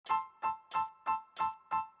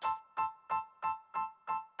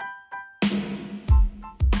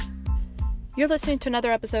You're listening to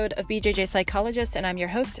another episode of BJJ Psychologist, and I'm your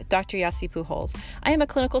host, Dr. Yasi Pujols. I am a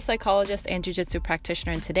clinical psychologist and jiu-jitsu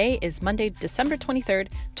practitioner, and today is Monday, December 23rd,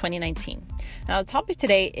 2019. Now, the topic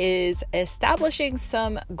today is establishing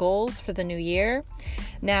some goals for the new year.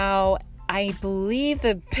 Now, I believe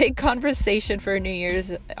the big conversation for New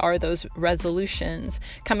Year's are those resolutions,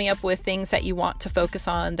 coming up with things that you want to focus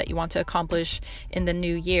on, that you want to accomplish in the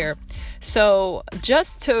new year. So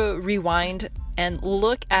just to rewind and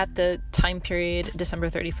look at the time period, December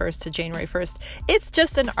 31st to January 1st, it's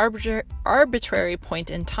just an arbitrary point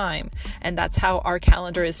in time. And that's how our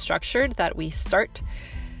calendar is structured, that we start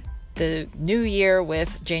the new year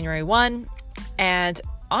with January 1. And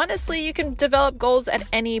honestly, you can develop goals at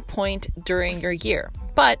any point during your year.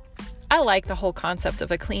 But I like the whole concept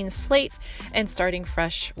of a clean slate and starting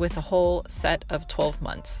fresh with a whole set of 12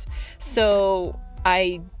 months. So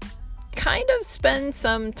I kind of spend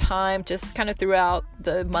some time just kind of throughout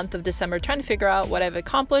the month of December trying to figure out what I've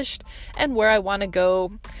accomplished and where I want to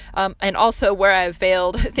go, and also where I've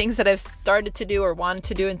failed, things that I've started to do or wanted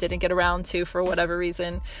to do and didn't get around to for whatever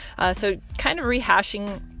reason. So kind of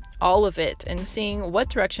rehashing all of it and seeing what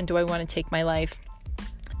direction do I want to take my life,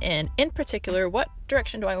 and in particular, what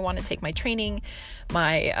direction do I want to take my training,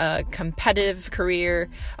 my competitive career,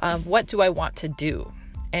 what do I want to do?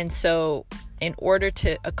 And so in order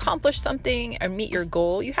to accomplish something or meet your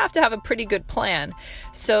goal, you have to have a pretty good plan.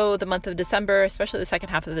 So the month of December, especially the second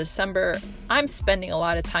half of December, I'm spending a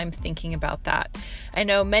lot of time thinking about that. I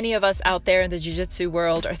know many of us out there in the jiu-jitsu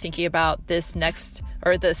world are thinking about this next,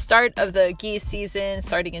 or the start of the gi season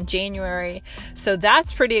starting in January. So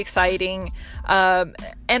that's pretty exciting. And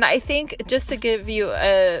I think just to give you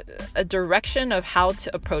a direction of how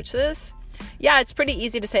to approach this, yeah, it's pretty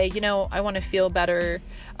easy to say, I want to feel better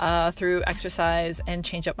through exercise and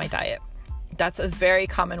change up my diet. That's a very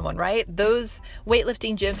common one, right? Those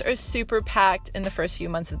weightlifting gyms are super packed in the first few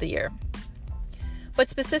months of the year. But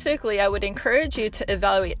specifically, I would encourage you to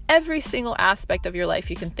evaluate every single aspect of your life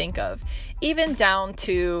you can think of, even down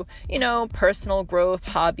to, personal growth,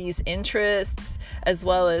 hobbies, interests, as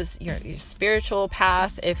well as your spiritual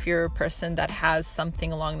path, if you're a person that has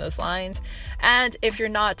something along those lines. And if you're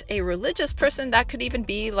not a religious person, that could even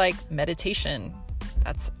be like meditation.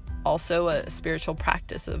 That's also a spiritual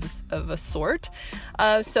practice of a sort.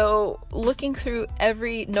 So looking through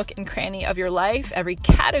every nook and cranny of your life, every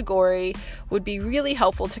category would be really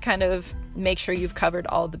helpful to kind of make sure you've covered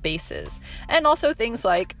all the bases. And also things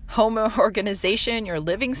like home organization, your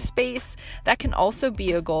living space, that can also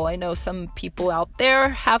be a goal. I know some people out there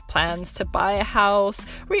have plans to buy a house,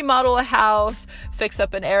 remodel a house, fix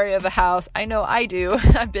up an area of a house. I know I do.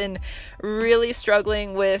 I've been really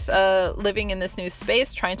struggling with living in this new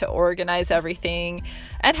space, trying to organize everything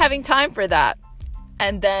and having time for that.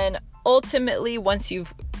 And then ultimately, once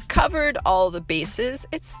you've covered all the bases,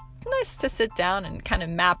 it's nice to sit down and kind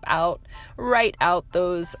of write out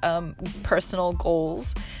those personal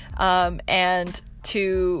goals, and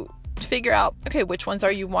to figure out, okay, which ones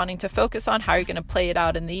are you wanting to focus on? How are you going to play it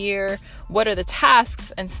out in the year? What are the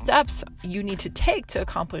tasks and steps you need to take to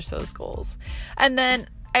accomplish those goals? And then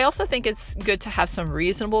I also think it's good to have some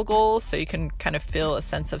reasonable goals so you can kind of feel a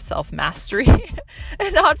sense of self-mastery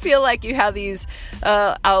and not feel like you have these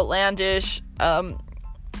outlandish,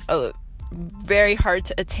 very hard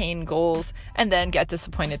to attain goals and then get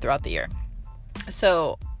disappointed throughout the year.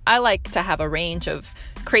 So I like to have a range of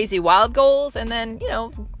crazy wild goals and then,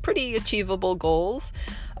 pretty achievable goals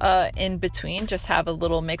in between. Just have a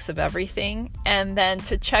little mix of everything, and then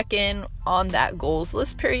to check in on that goals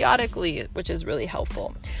list periodically, which is really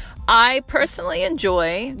helpful. I personally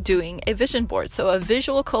enjoy doing a vision board, so a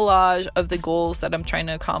visual collage of the goals that I'm trying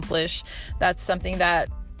to accomplish. That's something that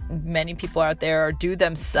many people out there do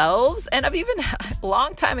themselves. And I've even, a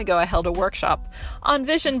long time ago, I held a workshop on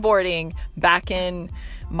vision boarding back in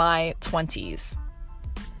my 20s,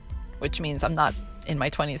 which means I'm not in my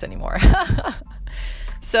 20s anymore.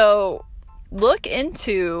 So look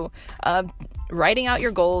into writing out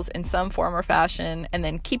your goals in some form or fashion and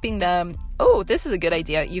then keeping them. Oh, this is a good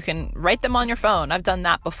idea. You can write them on your phone. I've done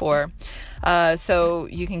that before. So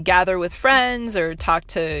you can gather with friends or talk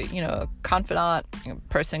to, a confidant,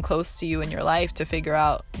 person close to you in your life to figure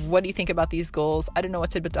out, what do you think about these goals? I don't know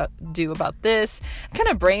what to do about this. Kind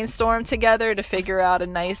of brainstorm together to figure out a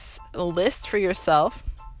nice list for yourself.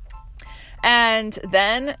 And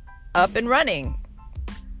then up and running,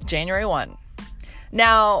 January 1.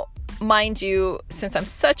 Now, mind you, since I'm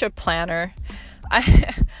such a planner, I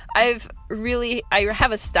have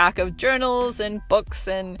a stack of journals and books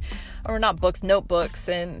notebooks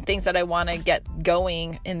and things that I want to get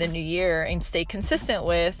going in the new year and stay consistent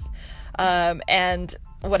with. And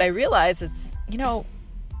what I realized is,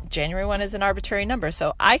 January 1 is an arbitrary number,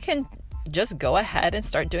 so I can just go ahead and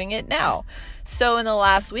start doing it now. So in the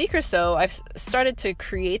last week or so, I've started to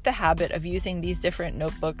create the habit of using these different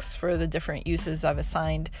notebooks for the different uses I've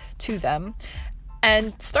assigned to them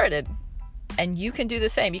and started. And you can do the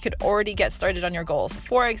same. You could already get started on your goals.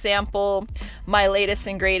 For example, my latest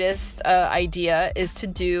and greatest idea is to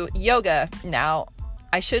do yoga. Now,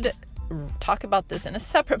 I should talk about this in a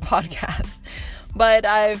separate podcast, but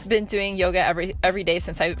I've been doing yoga every day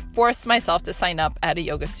since I forced myself to sign up at a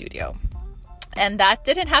yoga studio. And that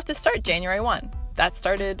didn't have to start January 1. That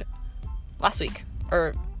started last week,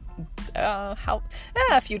 or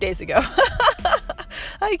a few days ago.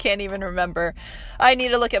 I can't even remember. I need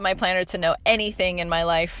to look at my planner to know anything in my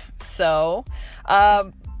life. So,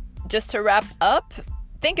 just to wrap up,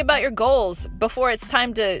 think about your goals before it's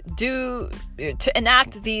time to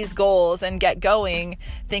enact these goals and get going.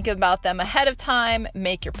 Think about them ahead of time,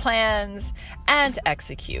 make your plans, and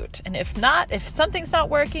execute. And if something's not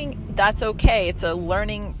working, that's okay. It's a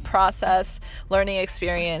learning process, learning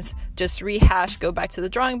experience. Just rehash, go back to the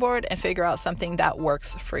drawing board, and figure out something that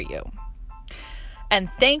works for you. And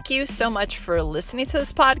thank you so much for listening to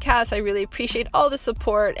this podcast. I really appreciate all the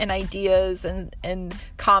support and ideas and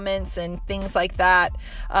comments and things like that.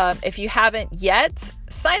 If you haven't yet,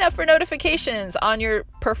 sign up for notifications on your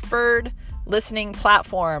preferred listening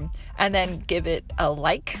platform, and then give it a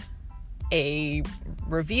like, a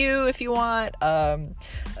review if you want,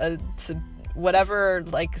 whatever,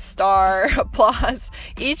 like star, applause.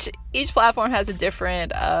 Each platform has a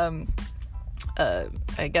different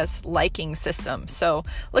liking system. So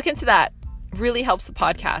look into that. Really helps the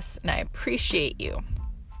podcast, and I appreciate you.